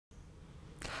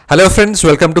Hello friends,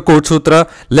 welcome to Code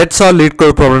Sutra. Let's solve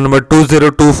LeetCode problem number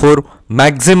 2024.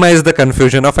 Maximize the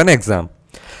confusion of an exam.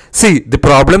 See, the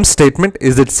problem statement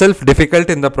is itself difficult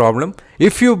in the problem.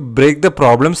 If you break the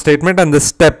problem statement and the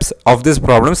steps of this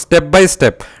problem step by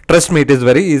step, trust me, it is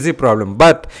very easy problem.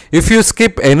 But if you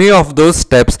skip any of those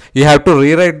steps, you have to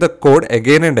rewrite the code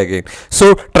again and again.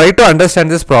 So try to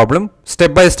understand this problem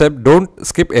step by step. Don't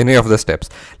skip any of the steps.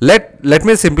 Let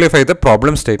me simplify the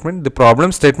problem statement. The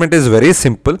problem statement is very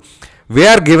simple. We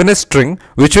are given a string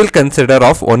which will consider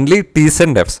of only t's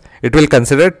and f's. It will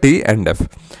consider t and f,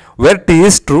 where t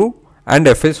is true and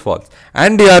f is false.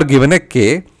 And you are given a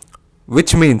k,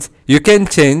 which means you can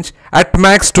change at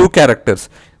max 2 characters.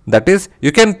 That is,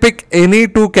 you can pick any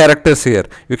 2 characters here.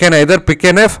 You can either pick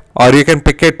an f or you can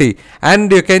pick a t,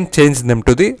 and you can change them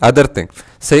to the other thing.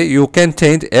 Say you can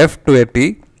change f to a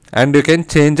t and you can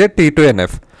change a t to an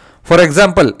f. For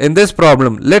example, in this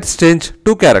problem, let's change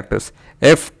 2 characters,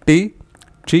 f, t,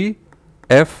 g,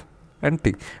 f and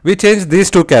t. We change these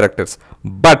 2 characters,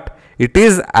 but it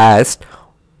is asked,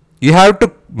 you have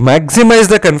to maximize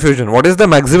the confusion. What is the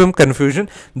maximum confusion?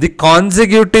 The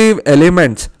consecutive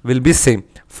elements will be same.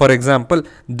 For example,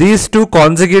 these 2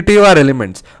 consecutive are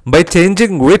elements. By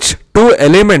changing which 2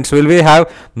 elements will we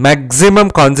have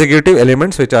maximum consecutive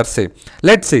elements which are same?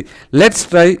 Let's see. Let's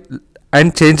try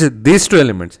and change these 2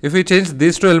 elements. If we change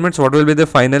these 2 elements, what will be the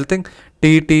final thing?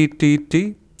 T, t, t,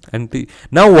 t and t.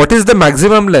 Now what is the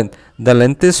maximum length? The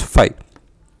length is 5.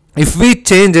 If we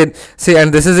change it, see,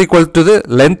 and this is equal to the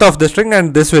length of the string,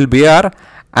 and this will be our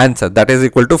answer, that is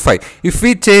equal to 5. If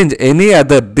we change any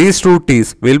other, these 2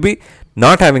 t's will be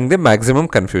not having the maximum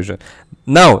confusion.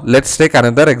 Now let's take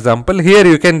another example. Here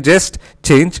you can just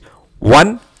change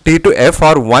one t to f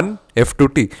or one f to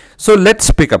t. So let's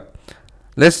pick up,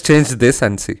 let's change this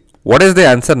and see. What is the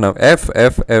answer now? F,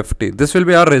 F, F, T. This will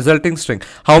be our resulting string.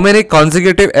 How many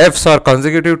consecutive F's or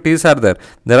consecutive T's are there?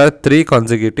 There are 3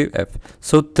 consecutive F.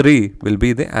 So 3 will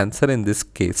be the answer in this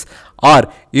case. Or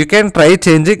you can try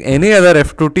changing any other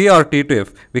F to T or T to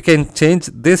F. We can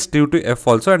change this T to F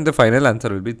also, and the final answer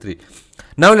will be 3.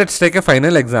 Now let's take a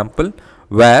final example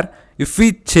where if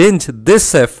we change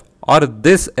this F or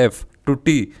this F to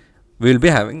T, we will be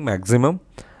having maximum,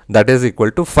 that is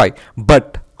equal to 5.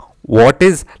 But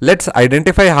let's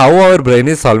identify how our brain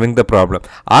is solving the problem.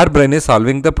 Our brain is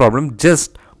solving the problem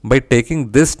just by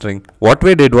taking this string. What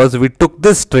we did was we took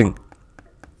this string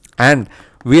and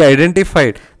we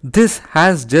identified this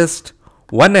has just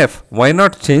one f. Why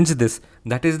not change this?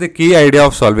 That is the key idea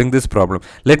of solving this problem.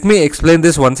 Let me explain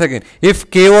this once again.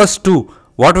 If k was 2,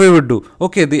 what we would do?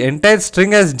 Okay, the entire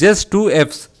string has just 2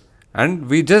 f's and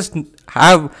we just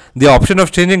have the option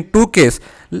of changing 2 k's.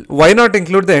 Why not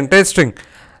include the entire string?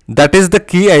 That is the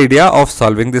key idea of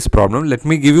solving this problem. Let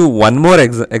me give you one more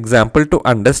example to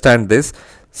understand this.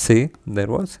 See, there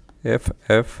was f,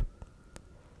 f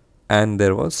and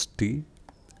there was t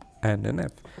and an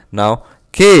f. Now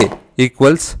k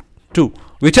equals 2.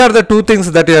 Which are the 2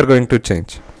 things that you are going to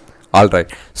change?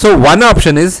 Alright. So one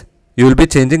option is you will be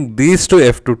changing these 2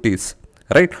 f to t's.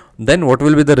 Right. Then what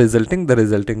will be the resulting? The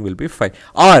resulting will be 5.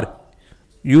 Or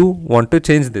you want to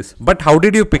change this, but how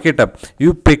did you pick it up?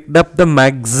 You picked up the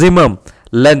maximum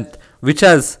length which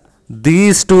has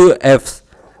these 2 f's,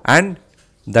 and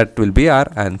that will be our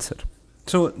answer.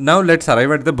 So now let's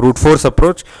arrive at the brute force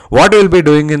approach. What we will be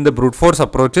doing in the brute force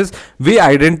approach is we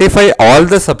identify all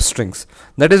the substrings.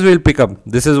 That is, we will pick up,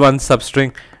 this is one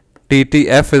substring,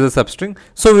 TTF is a substring,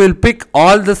 so we will pick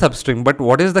all the substring. But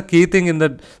what is the key thing in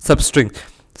the substring?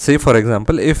 Say for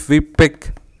example, if we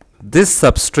pick this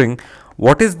substring,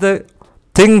 what is the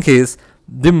thing is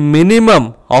the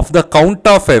minimum of the count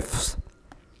of f's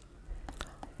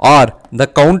or the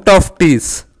count of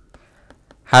t's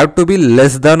have to be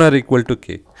less than or equal to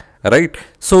k, right?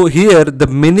 So here the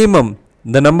minimum,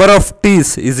 the number of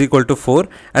t's is equal to 4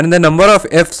 and the number of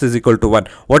f's is equal to 1.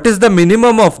 What is the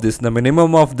minimum of this? The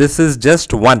minimum of this is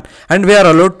just 1, and we are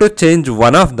allowed to change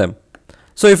one of them.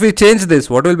 So if we change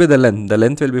this, what will be the length? The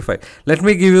length will be 5. Let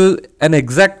me give you an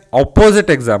exact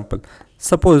opposite example.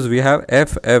 Suppose we have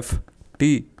f, f,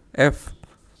 t, f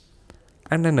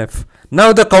and an f.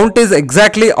 Now the count is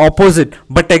exactly opposite,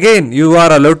 but again you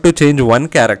are allowed to change one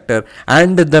character,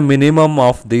 and the minimum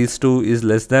of these 2 is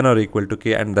less than or equal to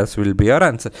k, and thus will be our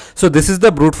answer. So this is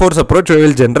the brute force approach. We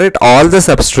will generate all the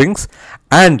substrings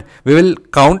and we will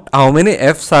count how many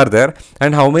f's are there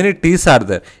and how many t's are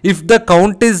there. If the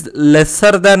count is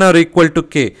lesser than or equal to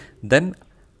k, then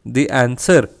the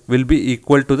answer will be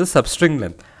equal to the substring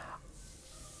length.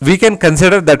 We can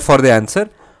consider that for the answer.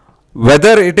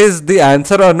 Whether it is the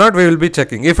answer or not, we will be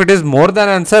checking. If it is more than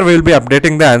answer, we will be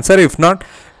updating the answer. If not,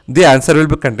 the answer will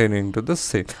be continuing to the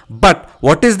same. But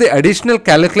what is the additional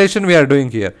calculation we are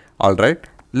doing here? Alright,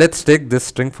 let's take this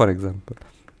string for example.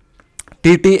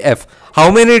 TTF.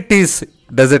 How many T's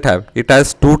does it have? It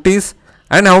has 2 T's.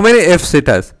 And how many F's it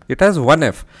has? It has 1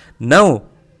 F. Now,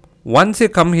 once you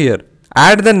come here,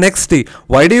 add the next T.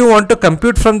 Why do you want to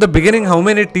compute from the beginning how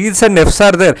many T's and F's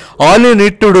are there? All you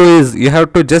need to do is, you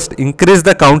have to just increase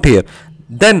the count here.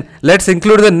 Then, let's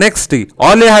include the next T.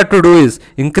 All you have to do is,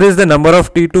 increase the number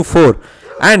of T to 4.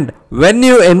 And when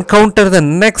you encounter the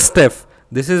next F,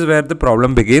 this is where the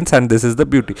problem begins, and this is the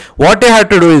beauty. What you have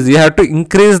to do is, you have to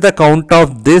increase the count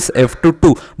of this F to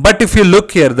 2. But if you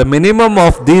look here, the minimum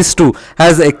of these two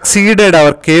has exceeded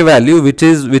our K value, which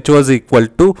was equal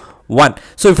to 1.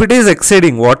 So if it is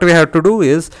exceeding, what we have to do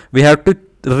is, we have to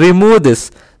remove this.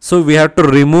 So we have to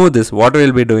remove this. What we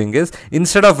will be doing is,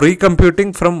 instead of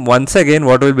recomputing from once again,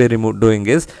 what we will be doing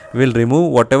is, we will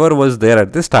remove whatever was there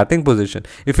at the starting position.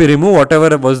 If we remove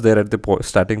whatever was there at the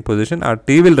starting position, our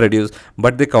T will reduce,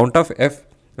 but the count of F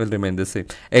will remain the same.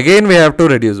 Again we have to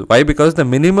reduce. Why? Because the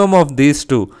minimum of these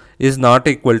two is not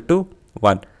equal to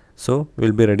 1. So we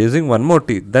will be reducing one more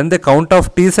T. Then the count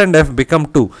of T's and F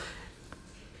become 2.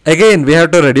 Again we have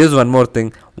to reduce one more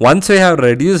thing. Once we have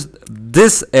reduced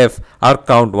this F, our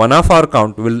count, one of our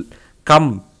count will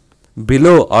come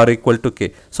below or equal to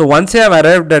K. So once you have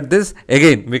arrived at this,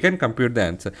 again we can compute the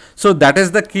answer. So that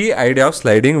is the key idea of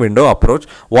sliding window approach.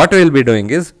 What we will be doing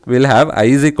is, we will have I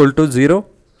is equal to 0,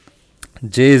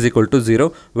 J is equal to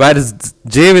 0, where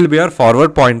J will be our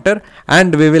forward pointer,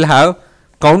 and we will have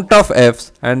count of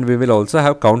F's, and we will also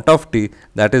have count of T,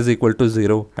 that is equal to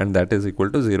 0 and that is equal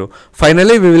to 0.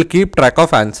 Finally, we will keep track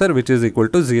of answer, which is equal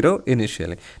to 0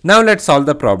 initially. Now let's solve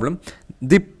the problem.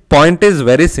 The point is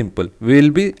very simple. We will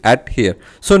be at here.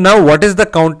 So now what is the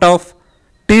count of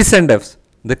T's and F's?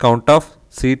 The count of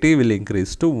CT will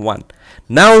increase to 1.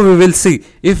 Now we will see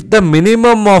if the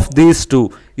minimum of these two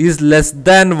is less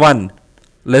than 1,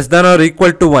 less than or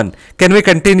equal to 1. Can we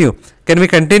continue? Can we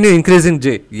continue increasing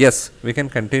J? Yes, we can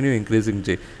continue increasing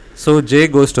J. So J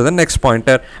goes to the next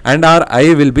pointer, and our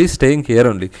I will be staying here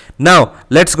only. Now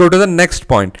let's go to the next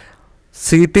point.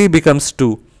 CT becomes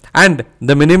 2, and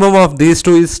the minimum of these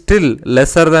two is still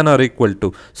lesser than or equal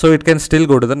to. So it can still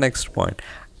go to the next point.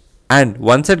 And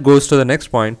once it goes to the next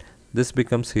point, this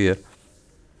becomes here.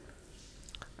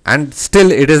 And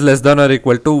still it is less than or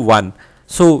equal to 1.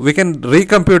 So we can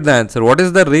recompute the answer. What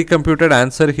is the recomputed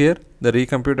answer here? The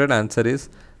recomputed answer is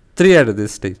 3 at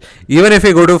this stage. Even if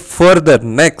we go to further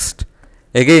next,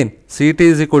 again CT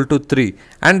is equal to 3,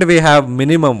 and we have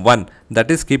minimum 1, that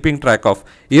is keeping track of.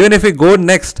 Even if we go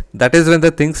next, that is when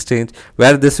the things change,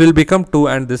 where this will become 2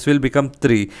 and this will become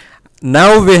 3.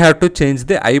 Now we have to change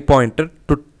the I pointer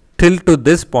to till to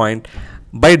this point.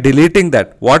 By deleting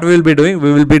that, what we will be doing?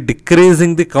 We will be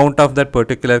decreasing the count of that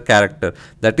particular character.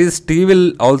 That is, T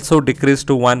will also decrease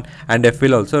to 1 and F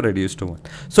will also reduce to 1.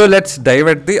 So let's dive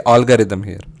at the algorithm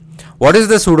here. What is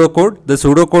the pseudocode? The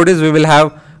pseudocode is, we will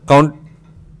have count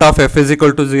of F is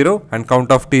equal to 0 and count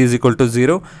of T is equal to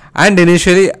 0, and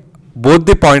initially both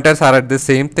the pointers are at the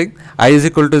same thing. I is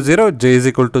equal to 0, J is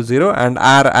equal to 0, and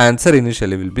our answer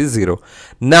initially will be 0.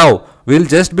 Now we will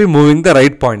just be moving the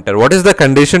right pointer. What is the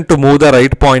condition to move the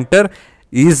right pointer?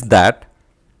 Is that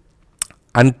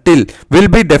until we'll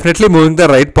be definitely moving the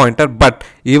right pointer, but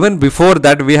even before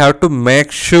that we have to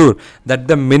make sure that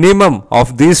the minimum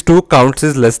of these two counts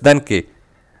is less than K,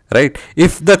 right?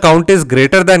 If the count is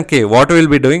greater than K, what we will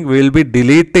be doing? We will be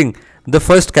deleting the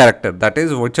first character, that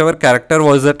is whichever character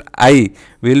was at I,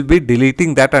 we will be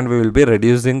deleting that and we will be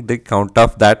reducing the count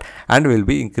of that, and we will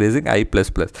be increasing I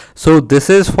plus plus. So this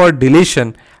is for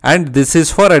deletion and this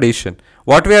is for addition.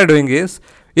 What we are doing is,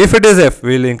 if it is F,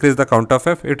 we will increase the count of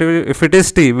F. If it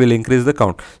is T, we will increase the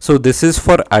count. So this is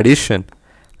for addition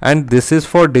and this is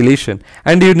for deletion,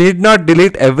 and you need not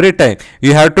delete every time.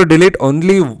 You have to delete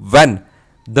only when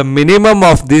the minimum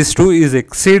of these two is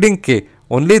exceeding K.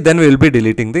 Only then we will be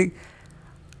deleting the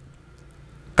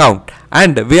count,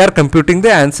 and we are computing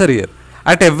the answer here.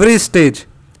 At every stage,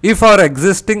 if our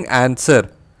existing answer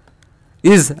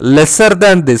is lesser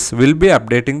than this, we will be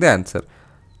updating the answer.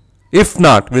 If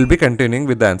not, we will be continuing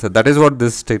with the answer. That is what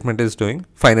this statement is doing.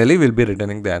 Finally, we will be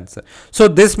returning the answer. So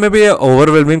this may be an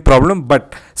overwhelming problem,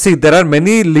 but see, there are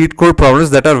many LeetCode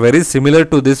problems that are very similar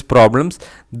to these problems.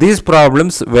 These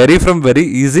problems vary from very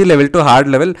easy level to hard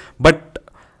level, but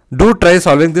do try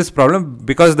solving this problem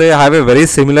because they have a very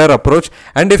similar approach.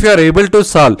 And if you are able to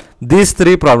solve these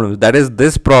three problems, that is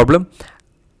this problem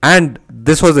and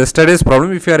this was yesterday's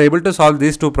problem, if you are able to solve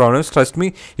these two problems, trust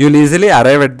me, you will easily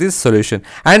arrive at this solution.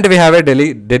 And we have a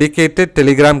dedicated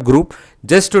Telegram group.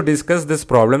 just to discuss these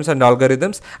problems and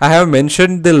algorithms. I have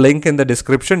mentioned the link in the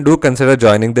description. Do consider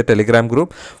joining the Telegram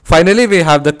group. Finally, we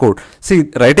have the code. See,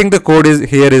 writing the code is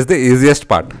the easiest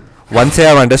part. Once you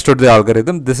have understood the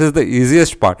algorithm, this is the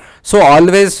easiest part. So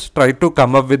always try to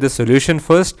come up with the solution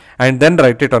first and then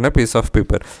write it on a piece of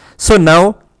paper. So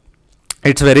now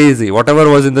it's very easy. Whatever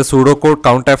was in the pseudocode,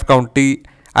 countf, count t,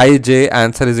 I, j,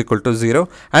 answer is equal to 0,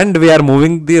 and we are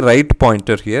moving the right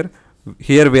pointer here.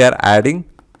 Here we are adding,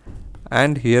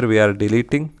 and here we are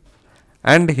deleting,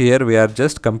 and here we are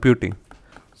just computing.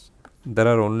 There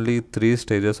are only 3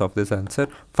 stages of this answer.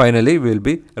 Finally, we will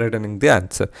be returning the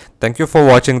answer. Thank you for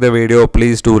watching the video.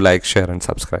 Please do like, share and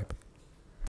subscribe.